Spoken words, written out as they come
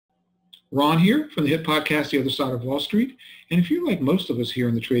Ron here from the hit podcast, The Other Side of Wall Street. And if you're like most of us here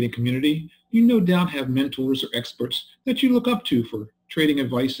in the trading community, you no doubt have mentors or experts that you look up to for trading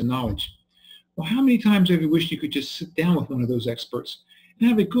advice and knowledge. Well, how many times have you wished you could just sit down with one of those experts and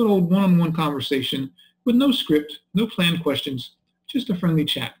have a good old one-on-one conversation with no script, no planned questions, just a friendly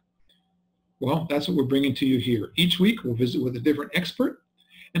chat? Well, that's what we're bringing to you here. Each week, we'll visit with a different expert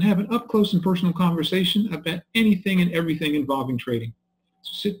and have an up-close and personal conversation about anything and everything involving trading.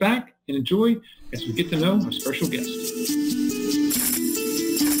 So sit back and enjoy as we get to know our special guest.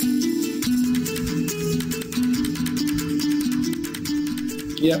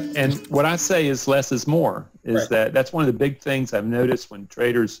 Yeah, and what I say is less is more. That's one of the big things I've noticed when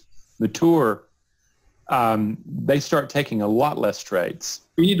traders mature. They start taking a lot less trades.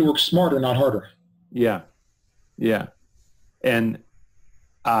 We need to work smarter, not harder. Yeah, and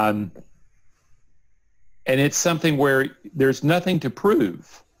it's something where there's nothing to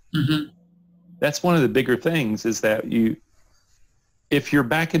prove. Mm-hmm. That's one of the bigger things, is that if you're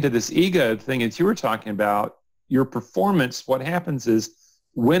back into this ego thing that you were talking about, your performance, what happens is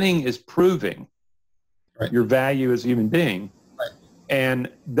winning is proving your value as a human being. Right. And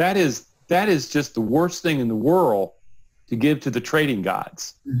that is just the worst thing in the world to give to the trading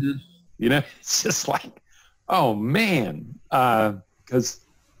gods. Mm-hmm. It's just like, oh man, because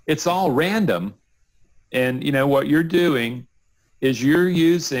it's all random. And what you're doing is you're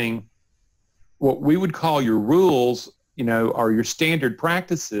using what we would call your rules, or your standard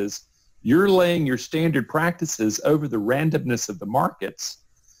practices. You're laying your standard practices over the randomness of the markets,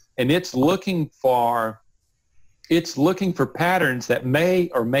 and it's looking for patterns that may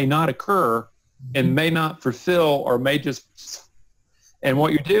or may not occur and may not fulfill or may just. And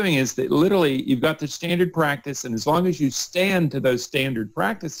what you're doing is that literally you've got the standard practice, and as long as you stand to those standard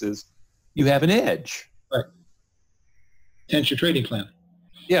practices, you have an edge. Right. Hence your trading plan.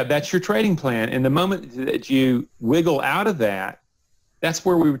 Yeah, that's your trading plan. And the moment that you wiggle out of that, that's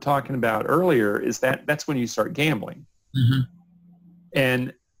where we were talking about earlier, is that's when you start gambling. Mm-hmm.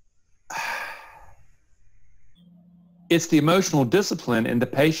 And it's the emotional discipline and the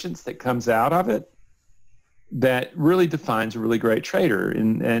patience that comes out of it that really defines a really great trader.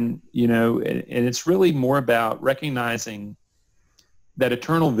 And it's really more about recognizing that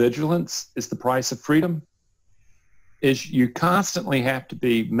eternal vigilance is the price of freedom. Is you constantly have to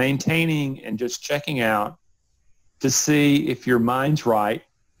be maintaining and just checking out to see if your mind's right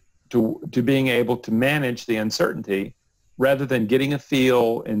to being able to manage the uncertainty, rather than getting a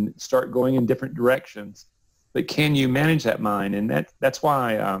feel and start going in different directions. But can you manage that mind? And that's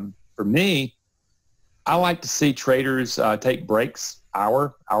why, for me, I like to see traders take breaks,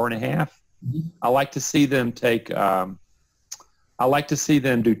 hour and a half. Mm-hmm. I like to see them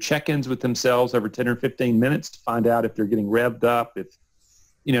do check-ins with themselves every 10 or 15 minutes to find out if they're getting revved up, if,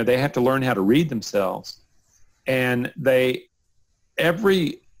 they have to learn how to read themselves. And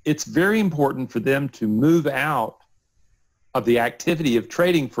it's very important for them to move out of the activity of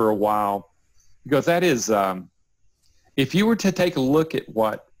trading for a while, because that is, if you were to take a look at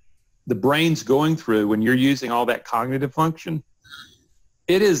what the brain's going through when you're using all that cognitive function,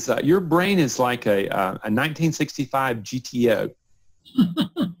 it is, your brain is like a 1965 GTO.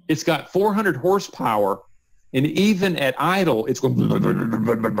 It's got 400 horsepower, and even at idle, it's going,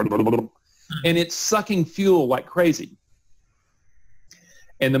 and it's sucking fuel like crazy.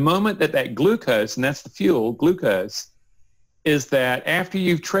 And the moment that glucose, and that's the fuel, glucose, is that after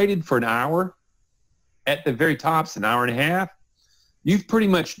you've traded for an hour, at the very top's an hour and a half, you've pretty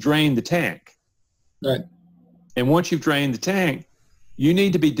much drained the tank. Right. And once you've drained the tank, you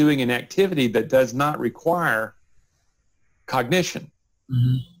need to be doing an activity that does not require cognition.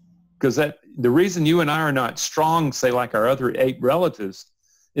 Because the reason you and I are not strong, say like our other ape relatives,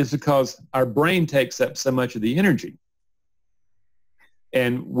 is because our brain takes up so much of the energy.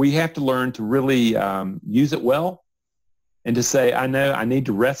 And we have to learn to really use it well, and to say, I know I need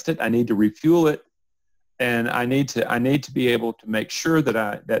to rest it, I need to refuel it, and I need to be able to make sure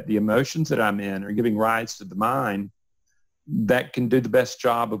that the emotions that I'm in are giving rise to the mind that can do the best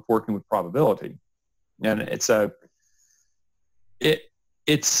job of working with probability. And it's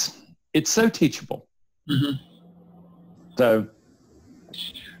so teachable. Mm-hmm. So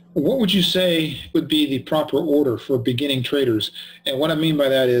what would you say would be the proper order for beginning traders? And what I mean by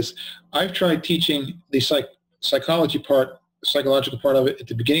that is, I've tried teaching the psychological part of it at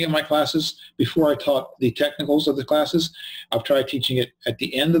the beginning of my classes before I taught the technicals of the classes. I've tried teaching it at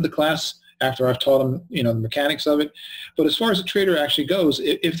the end of the class after I've taught them, the mechanics of it. But as far as a trader actually goes,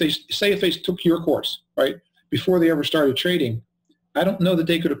 if they took your course, right, before they ever started trading, I don't know that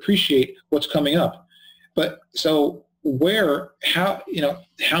they could appreciate what's coming up. But so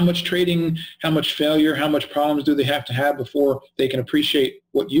how much trading, how much failure, how much problems do they have to have before they can appreciate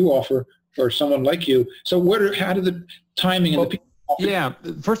what you offer for someone like you? So how do the timing and the people offer? Yeah,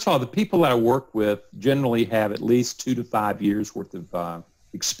 first of all, the people that I work with generally have at least 2 to 5 years worth of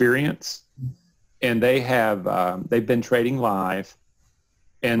experience, and they've been trading live,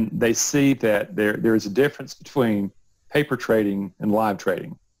 and they see that there's a difference between paper trading and live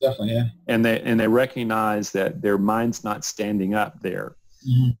trading. Definitely, yeah. And they recognize that their mind's not standing up there.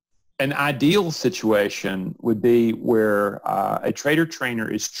 Mm-hmm. An ideal situation would be where a trader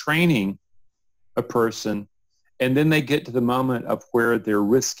trainer is training a person, and then they get to the moment of where they're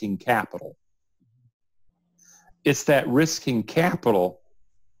risking capital. It's that risking capital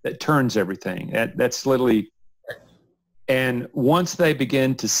that turns everything. That's literally, and once they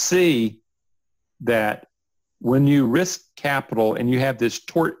begin to see that when you risk capital and you have this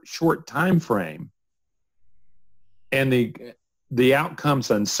short time frame and the outcome's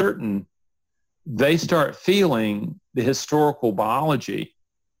uncertain, they start feeling the historical biology.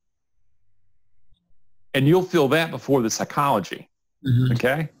 And you'll feel that before the psychology. Mm-hmm.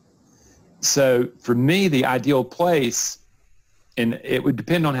 Okay? So for me, the ideal place, and it would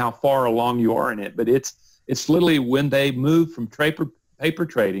depend on how far along you are in it, but it's literally when they move from paper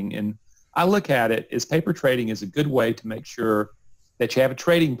trading, and I look at it as paper trading is a good way to make sure that you have a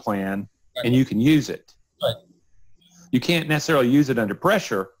trading plan and you can use it. Right. You can't necessarily use it under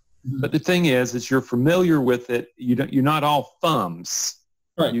pressure, but the thing is you're familiar with it. You're not all thumbs.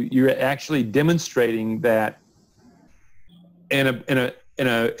 Right. You're actually demonstrating that in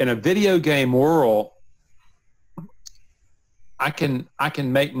a video game world, I can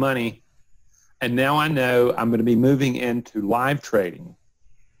make money, and now I know I'm going to be moving into live trading.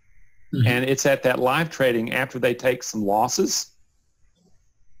 Mm-hmm. And it's at that live trading, after they take some losses,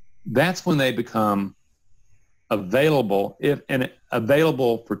 that's when they become available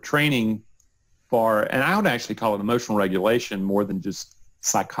for training for, and I would actually call it emotional regulation more than just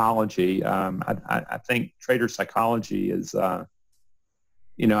psychology. I think trader psychology is, I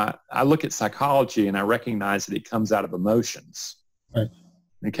look at psychology and I recognize that it comes out of emotions. Right.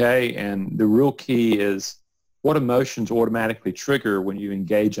 Okay, and the real key is what emotions automatically trigger when you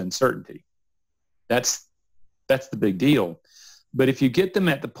engage uncertainty. That's the big deal. But if you get them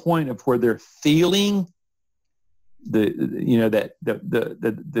at the point of where they're feeling the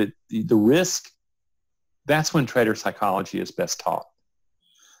risk, that's when trader psychology is best taught.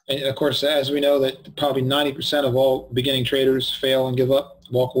 And of course, as we know, that probably 90% of all beginning traders fail and give up,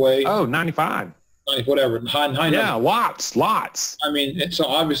 walk away. Oh, 95. Whatever. High yeah, lots. I mean, so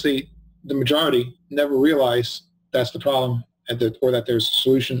obviously the majority never realize that's the problem, or that there's a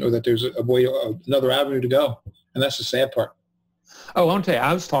solution, or that there's a way, another avenue to go. And that's the sad part. Oh, I want to tell you,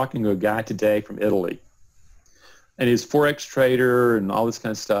 I was talking to a guy today from Italy, and he's a Forex trader and all this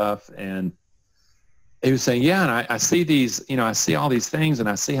kind of stuff. And he was saying, yeah, and I see these, I see all these things, and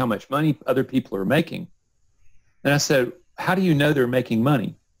I see how much money other people are making. And I said, how do you know they're making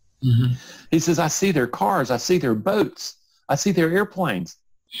money? Mm-hmm. He says, I see their cars, I see their boats, I see their airplanes.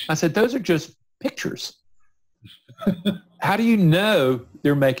 I said, those are just pictures. How do you know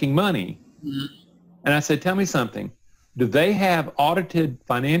they're making money? Mm-hmm. And I said, tell me something. Do they have audited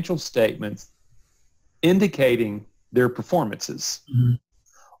financial statements indicating their performances? Mm-hmm.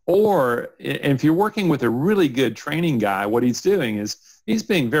 Or if you're working with a really good training guy, what he's doing is he's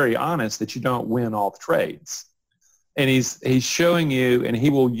being very honest that you don't win all the trades. And he's showing you, and he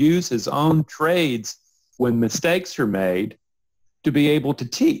will use his own trades when mistakes are made to be able to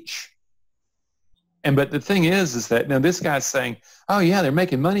teach. But the thing is that now this guy's saying, oh yeah, they're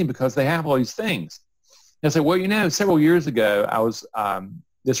making money because they have all these things. And I said, well, several years ago, I was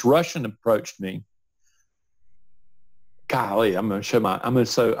this Russian approached me. Golly, I'm going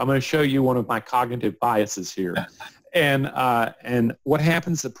to show you one of my cognitive biases here. And what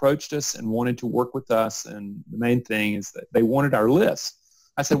happens, approached us and wanted to work with us, and the main thing is that they wanted our list.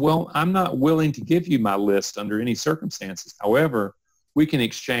 I said, well, I'm not willing to give you my list under any circumstances. However, we can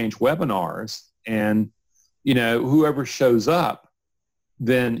exchange webinars, and whoever shows up,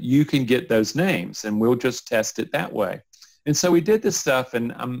 then you can get those names, and we'll just test it that way. And so we did this stuff,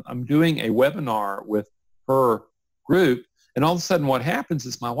 and I'm doing a webinar with her group, and all of a sudden what happens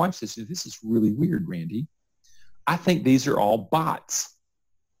is my wife says, this is really weird, Randy. I think these are all bots.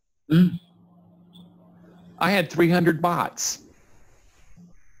 Mm. I had 300 bots,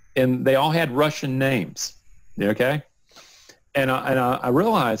 and they all had Russian names, okay? And I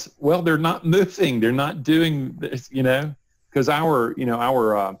realized, well, they're not moving. They're not doing this, because our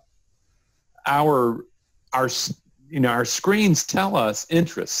our screens tell us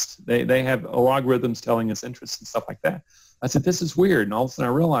interest. They have logarithms telling us interest and stuff like that. I said, this is weird. And all of a sudden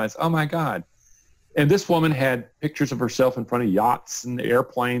I realized, oh my God. And this woman had pictures of herself in front of yachts and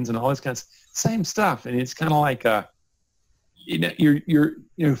airplanes and all this kind of same stuff. And it's kind of like,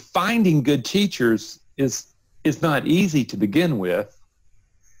 you're finding good teachers is not easy to begin with.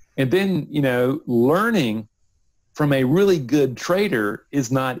 And then, learning from a really good trader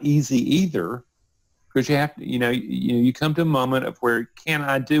is not easy either, because you have to, you come to a moment of where, can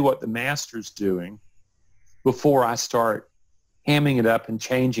I do what the master's doing before I start hamming it up and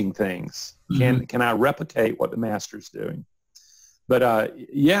changing things? Can I replicate what the master's doing? But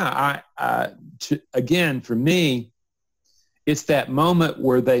again, for me, it's that moment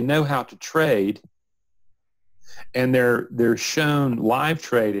where they know how to trade, and they're shown live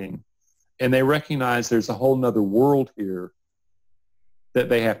trading, and they recognize there's a whole nother world here that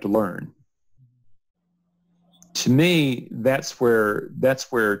they have to learn. To me, that's where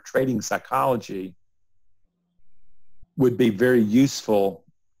trading psychology would be very useful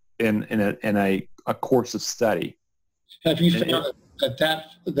in a course of study. Have you found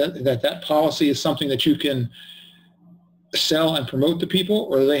that policy is something that you can sell and promote to people,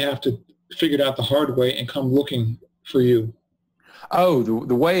 or do they have to figure it out the hard way and come looking for you? Oh,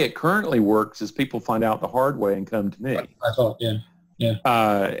 the way it currently works is people find out the hard way and come to me. I thought, yeah.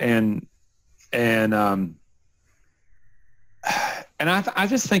 And I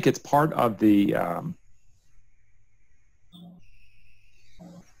just think it's part of the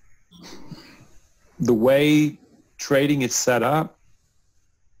way trading is set up,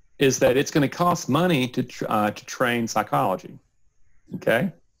 is that it's going to cost money to train psychology.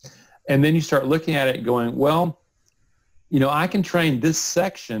 Okay, and then you start looking at it going, well, I can train this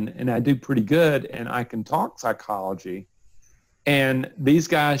section and I do pretty good, and I can talk psychology, and these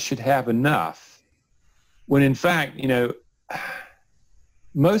guys should have enough. When in fact,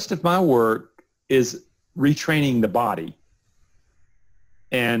 most of my work is retraining the body,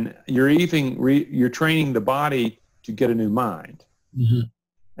 and you're training the body to get a new mind. Mm-hmm.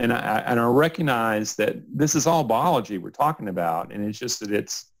 And I recognize that this is all biology we're talking about, and it's just that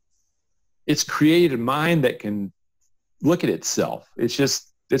it's created a mind that can look at itself. It's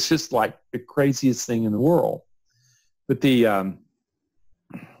just like the craziest thing in the world. But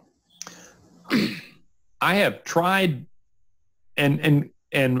I have tried, and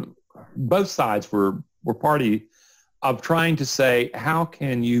both sides were party of trying to say, how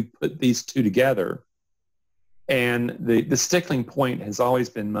can you put these two together? And the stickling point has always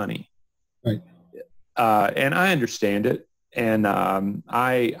been money. Right. And I understand it. And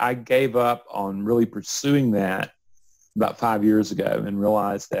I gave up on really pursuing that about 5 years ago, and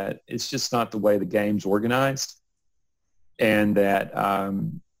realized that it's just not the way the game's organized, and that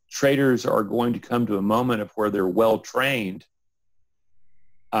traders are going to come to a moment of where they're well trained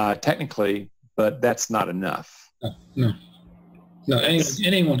technically, but that's not enough. No.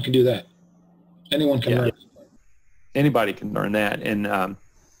 Anyone can do that. Anyone can learn. Anybody can learn that, and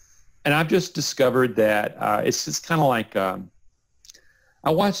I've just discovered that it's just kind of like I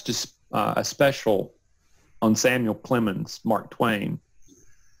watched a special on Samuel Clemens, Mark Twain,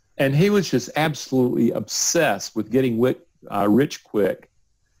 and he was just absolutely obsessed with getting rich quick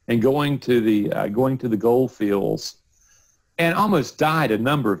and going to the gold fields, and almost died a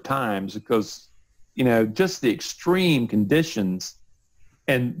number of times because just the extreme conditions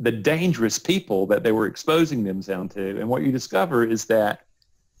and the dangerous people that they were exposing themselves to. And what you discover is that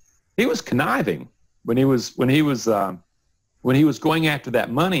he was conniving when he was going after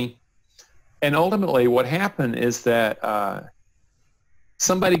that money. And ultimately what happened is that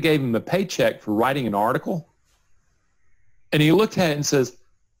somebody gave him a paycheck for writing an article, and he looked at it and says,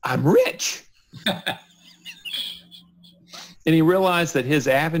 I'm rich. And he realized that his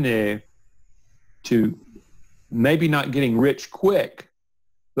avenue to maybe not getting rich quick,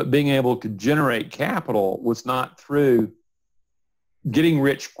 but being able to generate capital was not through getting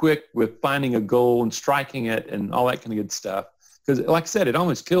rich quick with finding a goal and striking it and all that kind of good stuff. Because like I said, it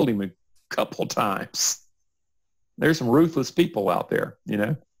almost killed him a couple times. There's some ruthless people out there,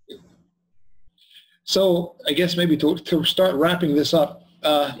 So I guess maybe to start wrapping this up,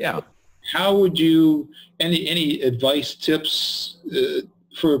 how would you, any advice, tips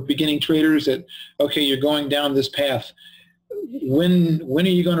for beginning traders that, okay, you're going down this path, what are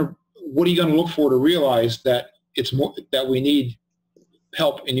you going to look for to realize that it's more, that we need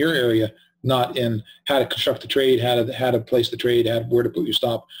help in your area, not in how to construct the trade, how to place the trade, where to put your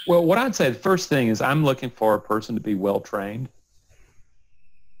stop? Well, what I'd say the first thing is I'm looking for a person to be well trained.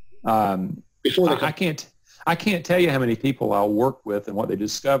 Before they I can't tell you how many people I'll work with and what they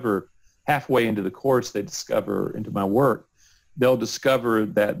discover halfway into the course, they discover, into my work, they'll discover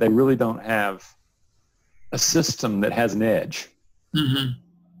that they really don't have a system that has an edge. Mm-hmm.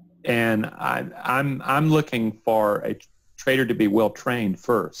 And I'm looking for a trader to be well trained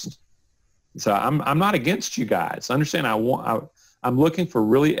first. So I'm not against you guys. Understand? I'm looking for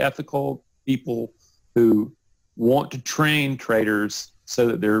really ethical people who want to train traders so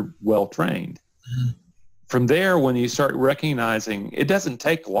that they're well trained. Mm-hmm. From there, when you start recognizing, it doesn't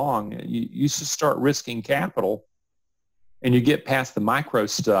take long. You just start risking capital, and you get past the micro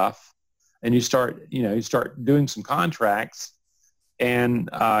stuff, and you start doing some contracts, and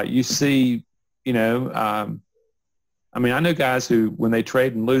you see, I mean, I know guys who, when they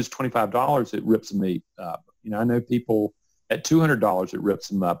trade and lose $25, it rips them up. I know people at $200, it rips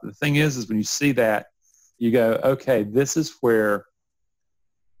them up. The thing is when you see that, you go, okay, this is where,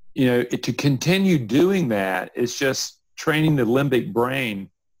 to continue doing that is just training the limbic brain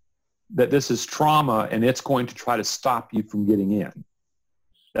that this is trauma and it's going to try to stop you from getting in.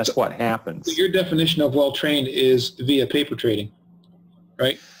 That's what happens. So your definition of well-trained is via paper trading,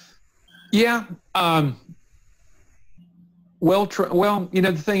 right? Yeah. Well,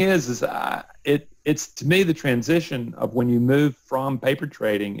 the thing is it's to me the transition of when you move from paper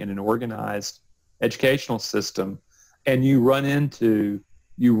trading in an organized educational system, and you run into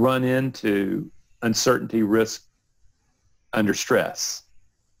uncertainty, risk under stress.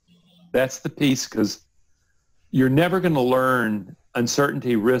 That's the piece, because you're never going to learn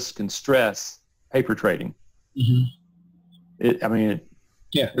uncertainty, risk, and stress paper trading. Mm-hmm.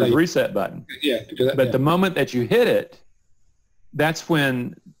 There's a reset button. Yeah. But the moment that you hit it, that's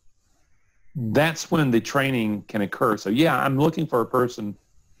when the training can occur. So yeah, I'm looking for a person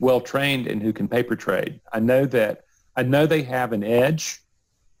well trained and who can paper trade. I know they have an edge,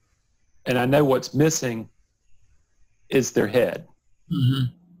 and I know what's missing is their head. Mm-hmm.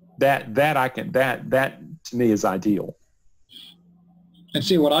 That to me is ideal. And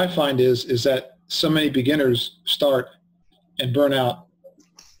see, what I find is that so many beginners start and burn out,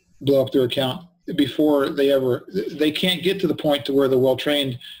 blow up their account before they can't get to the point to where they're well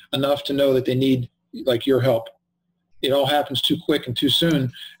trained enough to know that they need like your help. It all happens too quick and too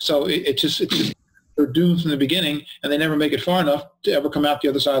soon. So it's just they're doomed from the beginning, and they never make it far enough to ever come out the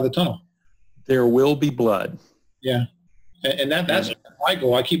other side of the tunnel. There will be blood. Yeah. And that's my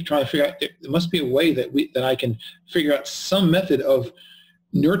goal. I keep trying to figure out, there must be a way that I can figure out some method of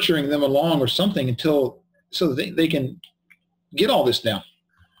nurturing them along or something so that they can get all this down.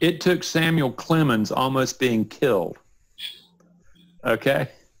 It took Samuel Clemens almost being killed, okay,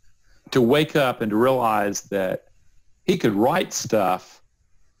 to wake up and to realize that he could write stuff,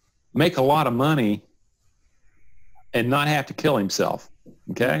 make a lot of money, and not have to kill himself,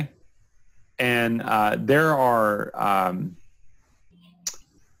 okay? And there are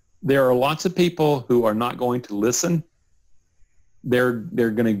lots of people who are not going to listen. They're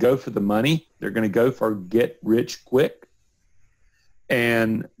going to go for the money. They're going to go for get rich quick.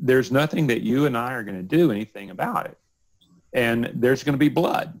 And there's nothing that you and I are going to do anything about it. And there's going to be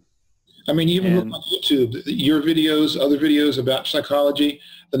blood. I mean, even look on YouTube, your videos, other videos about psychology,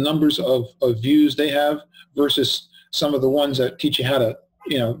 the numbers of views they have versus some of the ones that teach you how to,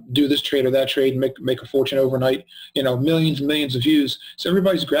 do this trade or that trade and make a fortune overnight, millions and millions of views. So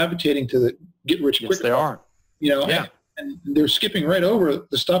everybody's gravitating to the get rich quick. Yes, they are. Yeah. And they're skipping right over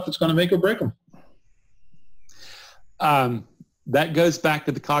the stuff that's going to make or break them. That goes back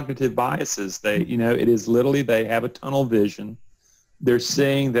to the cognitive biases. It is literally, they have a tunnel vision. They're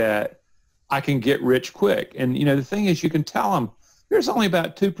saying that I can get rich quick. And, the thing is, you can tell them there's only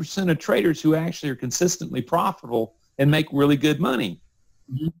about 2% of traders who actually are consistently profitable and make really good money.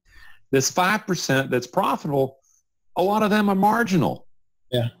 Mm-hmm. This 5% that's profitable, a lot of them are marginal.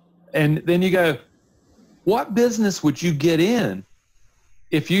 Yeah. And then you go, what business would you get in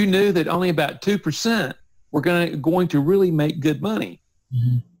if you knew that only about 2% were going to really make good money?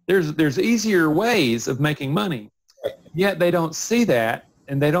 Mm-hmm. There's easier ways of making money, yet they don't see that,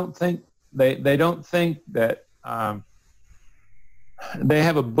 and they don't think that they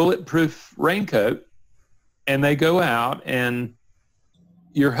have a bulletproof raincoat, and they go out, and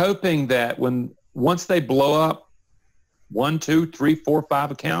you're hoping that once they blow up 1, 2, 3, 4,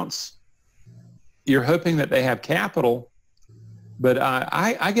 5 accounts, you're hoping that they have capital. But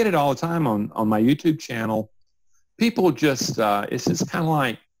I get it all the time on my YouTube channel. People just, it's just kind of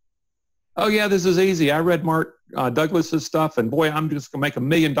like, oh yeah, this is easy. I read Mark Douglas's stuff, and boy, I'm just going to make $1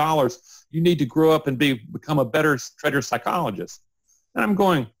 million. You need to grow up and become a better trader psychologist. And I'm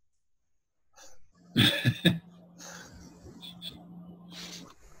going,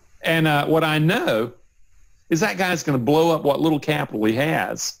 and what I know is that guy's going to blow up what little capital he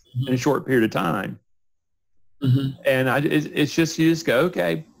has in a short period of time. And it's just, you just go,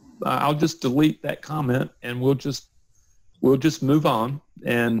 okay, I'll just delete that comment and we'll just move on.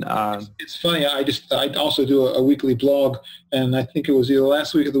 And it's funny. I also do a weekly blog, and I think it was either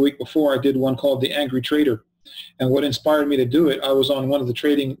last week or the week before I did one called The Angry Trader. And what inspired me to do it, I was on one of the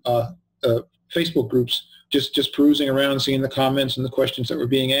trading Facebook groups, just perusing around, seeing the comments and the questions that were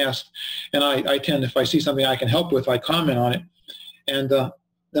being asked. And I tend, if I see something I can help with, I comment on it. And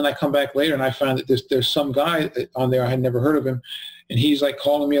then I come back later and I find that there's some guy on there, I had never heard of him, and he's like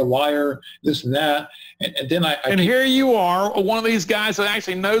calling me a liar, this and that. And then and here you are, one of these guys that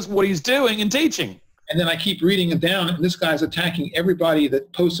actually knows what he's doing and teaching. And then I keep reading it down, and this guy's attacking everybody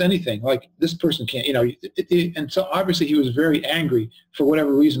that posts anything. Like, this person can't, and so obviously he was very angry for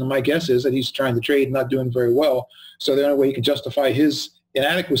whatever reason. And my guess is that he's trying to trade and not doing very well. So the only way he can justify his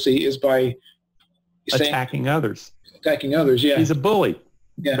inadequacy is by attacking others. Attacking others, yeah. He's a bully,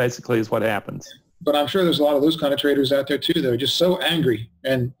 basically, is what happens. But I'm sure there's a lot of those kind of traders out there too. They're just so angry,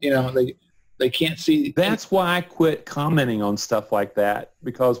 and they can't see. That's why I quit commenting on stuff like that,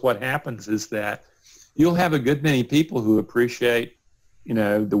 because what happens is that you'll have a good many people who appreciate,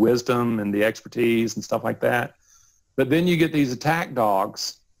 the wisdom and the expertise and stuff like that. But then you get these attack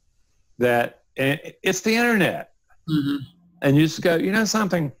dogs and it's the internet. And you just go,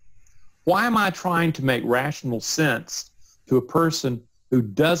 something, why am I trying to make rational sense to a person who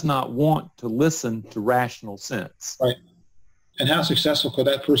does not want to listen to rational sense? Right. And how successful could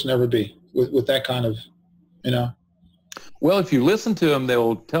that person ever be with that kind of, Well, if you listen to them,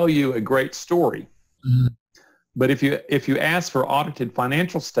 they'll tell you a great story. But if you ask for audited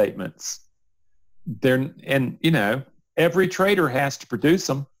financial statements, every trader has to produce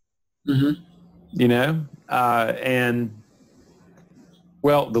them. And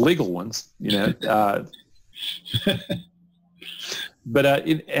well, the legal ones, but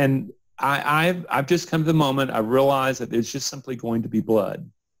and I've just come to the moment I realize that there's just simply going to be blood,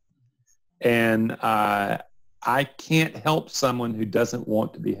 and I can't help someone who doesn't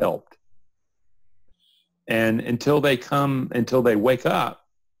want to be helped. And until they wake up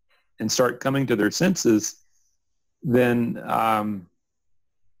and start coming to their senses, then I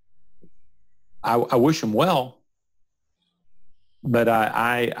wish them well. But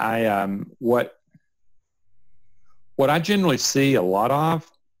what I generally see a lot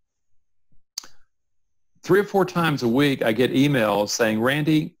of, 3 or 4 times a week, I get emails saying,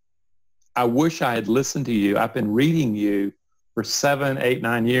 Randy, I wish I had listened to you. I've been reading you for 7, 8,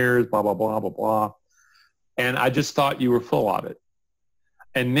 9 years, blah, blah, blah, blah, blah. And I just thought you were full of it.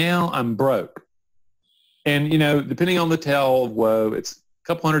 And now I'm broke. And, depending on the tale of woe, it's a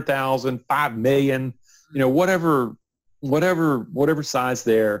couple 100,000, 5 million, whatever size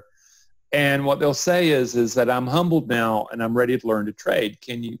there. And what they'll say is that I'm humbled now and I'm ready to learn to trade.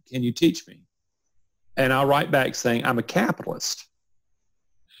 Can you teach me? And I'll write back saying, I'm a capitalist.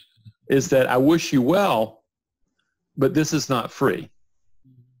 Is that I wish you well, but this is not free.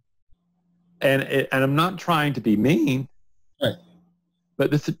 And I'm not trying to be mean. Right. But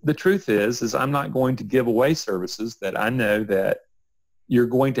the truth is I'm not going to give away services that I know that you're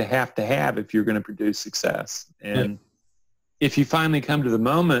going to have if you're going to produce success. And if you finally come to the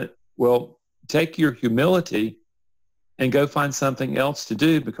moment, well, take your humility and go find something else to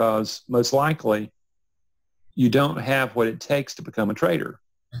do, because most likely you don't have what it takes to become a trader.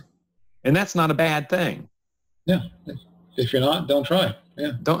 And that's not a bad thing. Yeah. If you're not, don't try.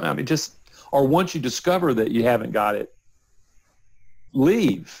 Yeah. Or once you discover that you haven't got it,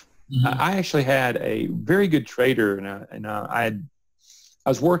 leave. I actually had a very good trader, and I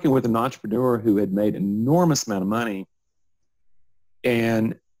was working with an entrepreneur who had made an enormous amount of money,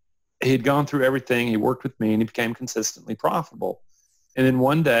 and he had gone through everything. He worked with me, and he became consistently profitable. And then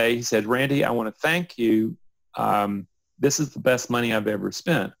one day he said, Randy, I want to thank you. This is the best money I've ever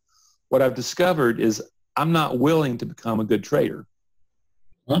spent. What I've discovered is I'm not willing to become a good trader.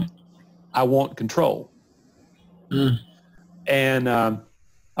 Huh? I want control. And I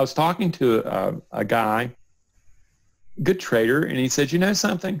was talking to a guy, good trader, and he said,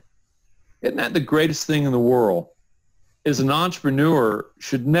 something? Isn't that the greatest thing in the world? Is an entrepreneur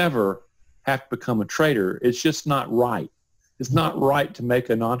should never have to become a trader. It's just not right. It's not right to make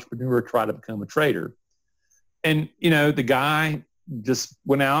an entrepreneur try to become a trader. And, the guy just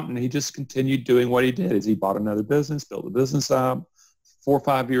went out and he just continued doing what he did. Is he bought another business, built the business up. 4 or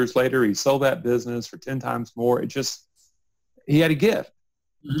 5 years later, he sold that business for 10 times more. He had a gift.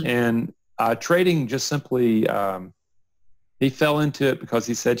 And trading just simply, he fell into it because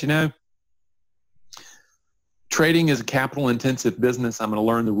he said, trading is a capital-intensive business. I'm going to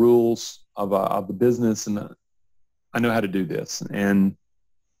learn the rules of the business, and I know how to do this. And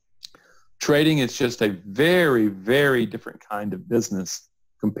Trading is just a very, very different kind of business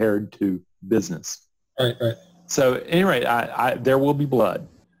compared to business. Right, right. So at any rate, there will be blood.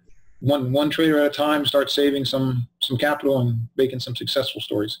 One trader at a time, start saving some capital and making some successful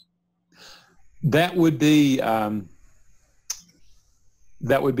stories. That would be a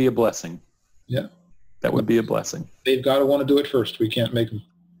blessing. Yeah. That would be a blessing. They've got to want to do it first. We can't make them.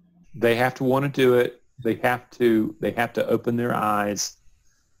 They have to want to do it. They have to open their eyes,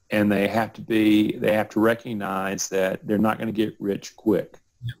 and they have to recognize that they're not going to get rich quick.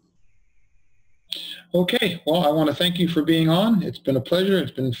 Okay. Well, I want to thank you for being on. It's been a pleasure.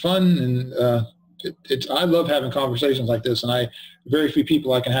 It's been fun, and I love having conversations like this, and very few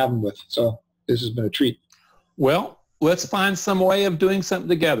people I can have them with. So this has been a treat. Well, let's find some way of doing something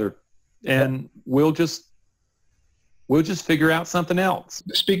together, and we'll just figure out something else.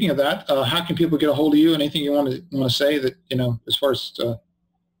 Speaking of that, how can people get a hold of you? Anything you want to say that, as far as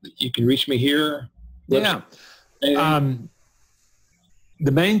you can reach me here? Yeah.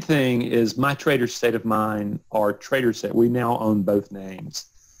 The main thing is My Trader State of Mind or Trader State. We now own both names.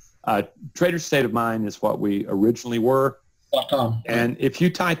 Trader State of Mind is what we originally were. .com. And if you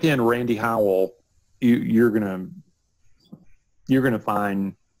type in Rande Howell, you'll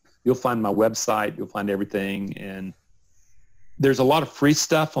find my website. You'll find everything, and there's a lot of free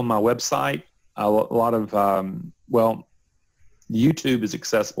stuff on my website. A lot of YouTube is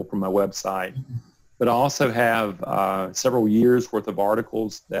accessible from my website, but I also have several years worth of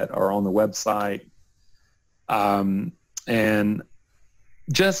articles that are on the website, and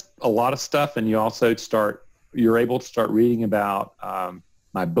just a lot of stuff. And you're able to start reading about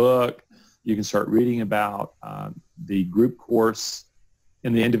my book. You can start reading about the group course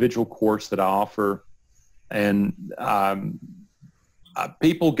and the individual course that I offer. And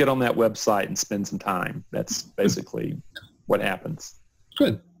people get on that website and spend some time. That's basically what happens.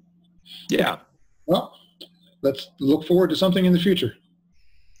 Good. Yeah. Well, let's look forward to something in the future.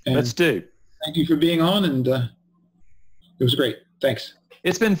 And let's do. Thank you for being on, and it was great. Thanks.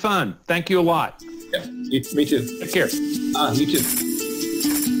 It's been fun. Thank you a lot. Yeah, me too. Take care. You too.